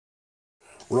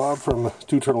Rob from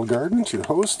Two Turtle Gardens, your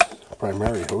host,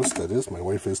 primary host, that is. My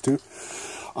wife is too.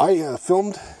 I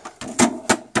filmed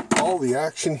all the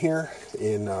action here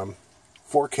in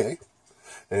 4K,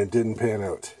 and it didn't pan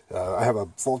out. I have a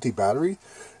faulty battery.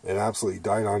 It absolutely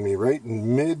died on me right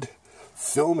in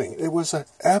mid-filming. It was an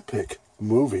epic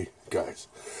movie, guys.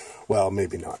 Well,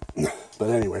 maybe not. But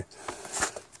anyway,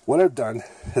 what I've done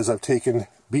is I've taken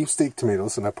beefsteak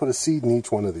tomatoes, and I put a seed in each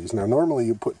one of these. Now, normally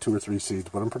you put 2 or 3 seeds,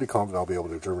 but I'm pretty confident I'll be able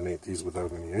to germinate these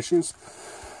without any issues.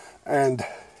 And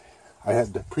I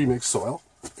had the pre-mixed soil,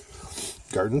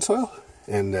 garden soil,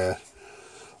 and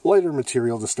lighter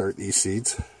material to start these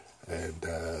seeds. And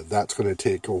that's going to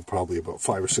take probably about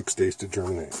 5 or 6 days to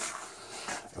germinate.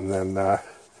 And then,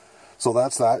 so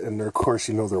that's that. And of course,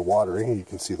 you know they're watering. You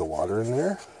can see the water in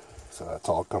there. So that's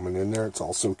all coming in there. It's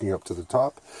all soaking up to the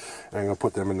top. And I'm going to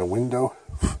put them in the window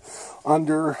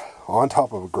on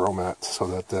top of a grow mat, so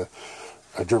that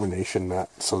a germination mat,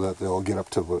 so that they'll get up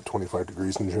to about 25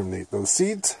 degrees and germinate those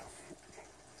seeds.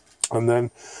 And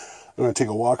then I'm going to take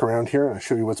a walk around here and I'll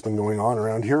show you what's been going on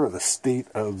around here, or the state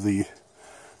of the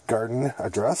garden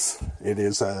address. It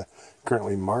is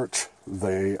currently March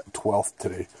the 12th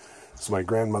today. It's my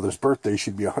grandmother's birthday.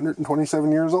 She'd be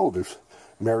 127 years old if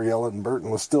Mary Ellen Burton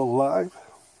was still alive.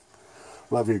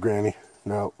 Love you, Granny.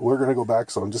 Now, we're going to go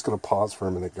back, so I'm just going to pause for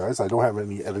a minute, guys. I don't have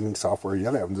any editing software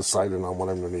yet. I haven't decided on what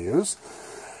I'm going to use.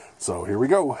 So, here we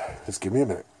go. Just give me a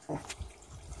minute.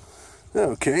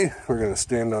 Okay, we're going to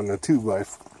stand on the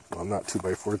 2x, well, not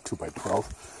 2x4,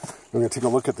 2x12. We're going to take a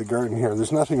look at the garden here.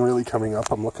 There's nothing really coming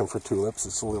up. I'm looking for tulips.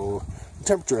 It's a little, the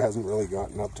temperature hasn't really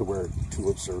gotten up to where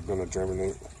tulips are going to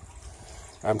germinate.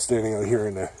 I'm standing out here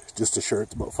in just a shirt.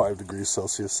 It's about 5 degrees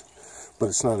Celsius, but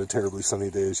it's not a terribly sunny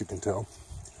day, as you can tell.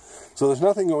 So there's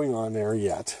nothing going on there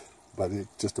yet, but it's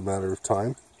just a matter of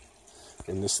time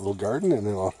in this little garden. And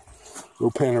then I'll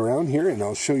go pan around here and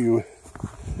I'll show you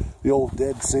the old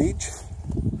dead sage.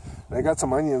 And I got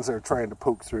some onions that are trying to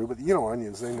poke through, but you know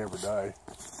onions, they never die.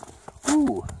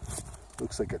 Ooh,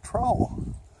 looks like a trowel.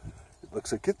 It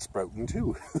looks like it's sprouting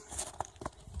too.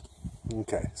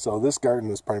 Okay, so this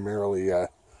garden is primarily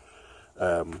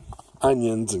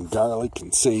onions and garlic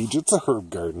and sage. It's a herb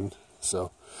garden,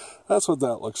 so that's what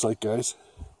that looks like, guys.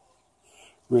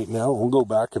 Right now, we'll go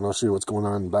back and I'll show you what's going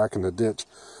on back in the ditch.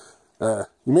 You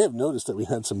may have noticed that we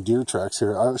had some deer tracks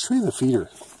here. I'll show you the feeder.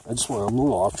 I'm a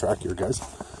little off track here, guys.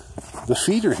 The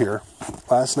feeder here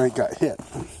last night got hit,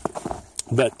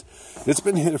 but it's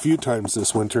been hit a few times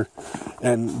this winter,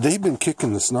 and they've been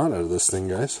kicking the snot out of this thing,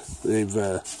 guys. They've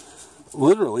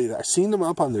literally, I've seen them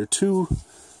up on their 2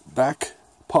 back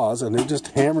paws, and they're just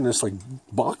hammering this, like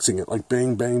boxing it, like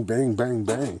bang, bang, bang, bang,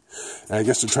 bang. And I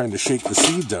guess they're trying to shake the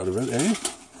seeds out of it, eh?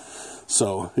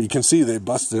 So you can see they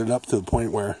busted it up to the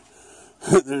point where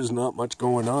there's not much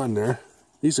going on there.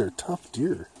 These are tough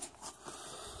deer.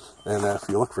 And if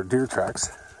you look for deer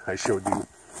tracks, I showed you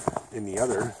in the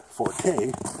other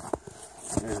 4K,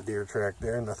 there's a deer track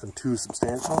there, nothing too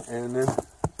substantial. And then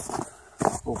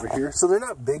over here, so they're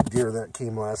not big deer that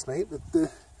came last night, but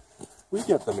we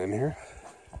get them in here.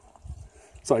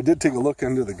 So I did take a look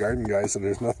under the garden, guys, and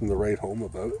there's nothing to write home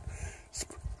about. It's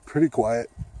pretty quiet.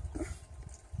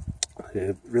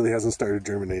 It really hasn't started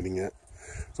germinating yet.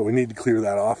 So we need to clear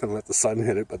that off and let the sun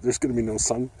hit it, but there's going to be no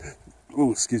sun,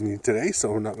 today,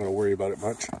 so we're not going to worry about it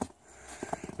much. And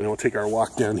then we'll take our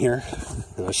walk down here,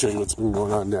 and I'll show you what's been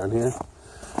going on down here.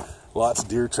 Lots of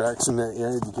deer tracks in that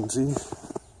yard, you can see.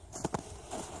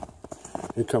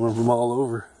 They're coming from all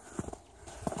over.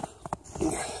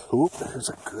 Oop, there's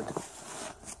a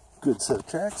good set of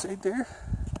tracks right there.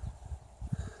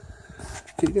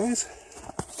 Okay, guys.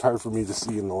 It's hard for me to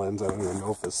see in the lens. I don't even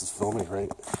know if this is filming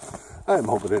right. I'm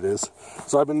hoping it is.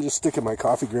 So I've been just sticking my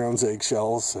coffee grounds,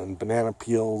 eggshells, and banana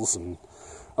peels, and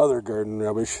other garden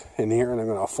rubbish in here, and I'm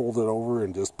going to fold it over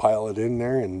and just pile it in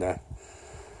there. And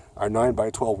our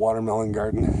 9x12 watermelon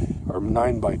garden, or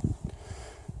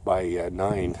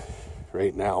 9x9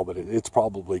 right now, but it's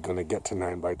probably going to get to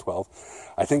 9x12.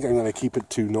 I think I'm going to keep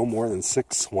it to no more than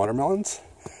 6 watermelons.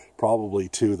 Probably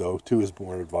 2, though. 2 is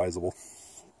more advisable.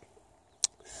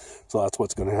 So that's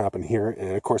what's going to happen here.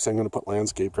 And of course, I'm going to put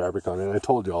landscape fabric on it. I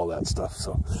told you all that stuff.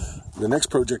 So the next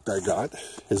project I got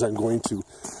is I'm going to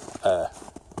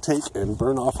take and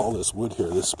burn off all this wood here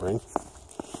this spring.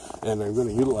 And I'm going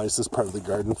to utilize this part of the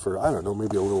garden for, I don't know,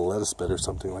 maybe a little lettuce bed or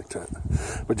something like that.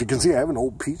 But you can see I have an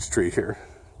old peach tree here.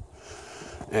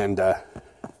 And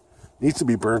needs to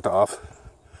be burnt off.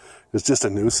 It's just a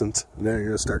nuisance. And then you're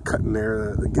going to start cutting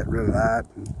there to get rid of that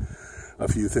and a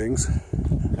few things.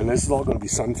 And this is all going to be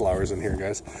sunflowers in here,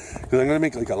 guys. Because I'm going to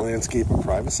make like a landscape of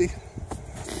privacy.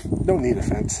 Don't need a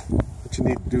fence. what you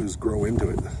need to do is grow into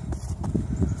it.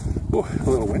 Oh, a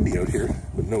little windy out here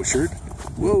with no shirt.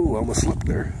 Whoa, almost slipped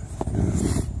there.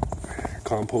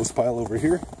 Compost pile over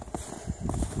here.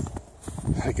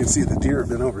 I can see the deer have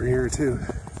been over here too.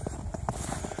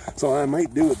 So what I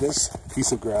might do with this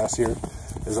piece of grass here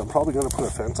is I'm probably going to put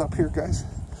a fence up here, guys.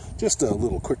 Just a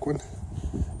little quick one.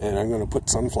 And I'm going to put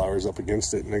sunflowers up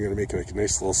against it, and I'm going to make like a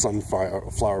nice little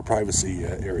sunflower privacy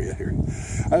area here.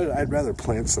 I'd rather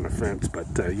plants than a fence, but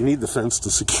you need the fence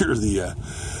to secure the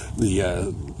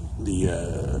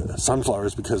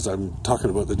sunflowers, because I'm talking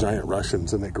about the giant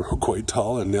Russians, and they grow quite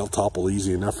tall, and they'll topple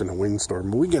easy enough in a windstorm.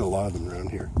 But we get a lot of them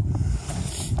around here.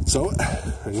 So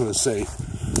I'm going to say,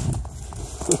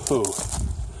 oh,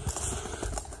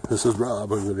 this is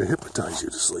Rob. I'm going to hypnotize you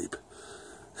to sleep.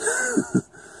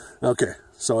 Okay,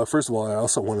 so first of all, I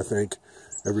also want to thank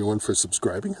everyone for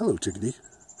subscribing. Hello, Chickadee.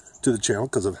 To the channel,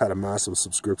 because I've had a massive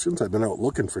subscriptions. I've been out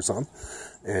looking for some,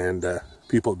 and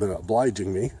people have been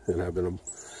obliging me, and I've been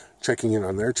checking in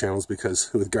on their channels,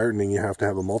 because with gardening you have to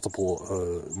have a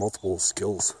multiple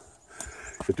skills.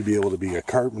 You have to be able to be a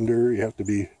carpenter, you have to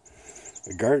be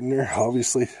a gardener,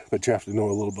 obviously, but you have to know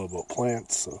a little bit about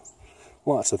plants, so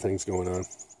lots of things going on.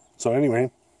 So anyway,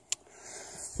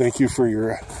 thank you for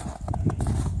your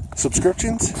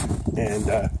subscriptions, and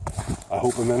I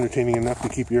hope I'm entertaining enough to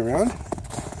keep you around,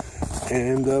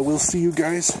 and we'll see you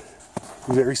guys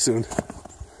very soon.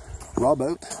 Rob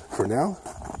out for now.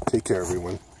 Take care,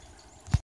 everyone.